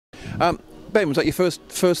Ben, was that your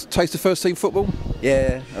first taste of first team football?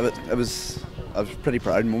 Yeah, I was pretty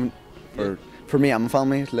proud moment for me and my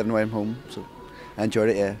family living away from home. So I enjoyed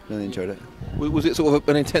it. Yeah, really enjoyed it. Was it sort of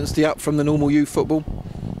an intensity up from the normal youth football?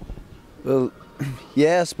 Well,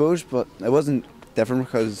 yeah, I suppose, but it wasn't different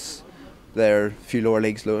because they're a few lower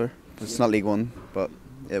leagues lower. It's not League One, but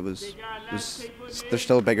they're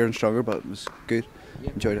still bigger and stronger, but it was good.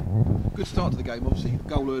 Enjoyed it. Good start to the game, obviously.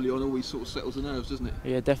 Goal early on always sort of settles the nerves, doesn't it?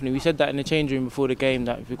 Yeah, definitely. We said that in the change room before the game,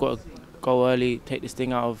 that if we've got to go early, take this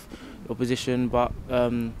thing out of opposition. But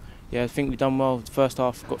yeah, I think we've done well. The first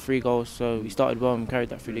half got 3 goals, so we started well and carried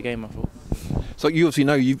that through the game, I thought. So you obviously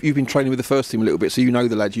know, you've been training with the first team a little bit, so you know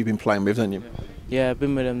the lads you've been playing with, haven't you? Yeah, I've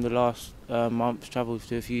been with them the last month, travelled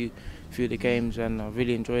to a few of the games, and I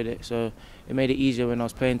really enjoyed it. So it made it easier when I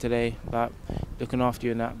was playing today, like looking after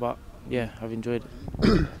you and that. But yeah, I've enjoyed it.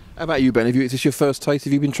 How about you, Ben? Is this your first taste?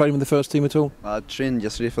 Have you been training with the first team at all? I trained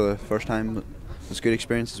yesterday for the first time. It was a good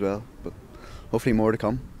experience as well, but hopefully more to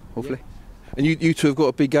come. Hopefully. Yeah. And you two have got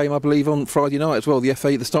a big game, I believe, on Friday night as well. The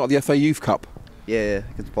start of the FA Youth Cup. Yeah,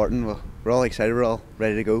 against Barton. Well, we're all excited. We're all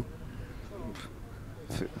ready to go.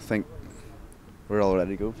 I think we're all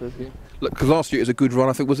ready to go for this game. Look, because last year it was a good run.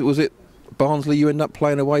 I think was it Barnsley you ended up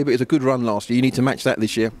playing away, but it was a good run last year. You need to match that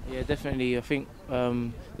this year. Yeah, definitely. I think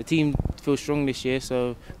the team feels strong this year,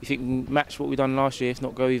 so we think we can match what we done last year, if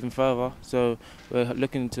not go even further. So we're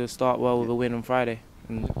looking to start well with a win on Friday.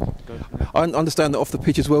 And go from there. I understand that off the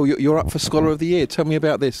pitch as well, you're up for Scholar of the Year. Tell me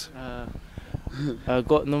about this. I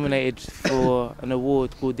got nominated for an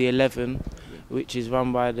award called the 11, which is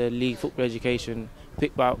run by the League Football Education,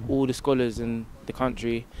 picked by all the scholars in the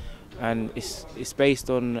country, and it's based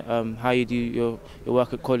on how you do your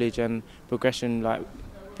work at college and progression, like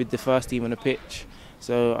with the first team on the pitch.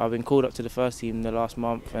 So I've been called up to the first team in the last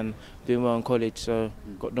month and doing well in college, so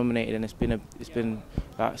got nominated, and it's been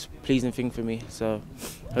like a pleasing thing for me. So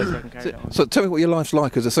hopefully I can carry that on. So tell me what your life's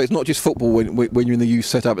like. As I say, it's not just football when you're in the youth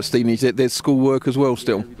setup at Stevenage. There's school work as well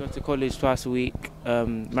still. Yeah, we go to college twice a week,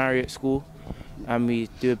 Marriott School, and we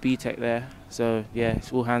do a BTEC there. So yeah,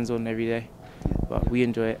 it's all hands on every day, but we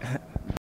enjoy it.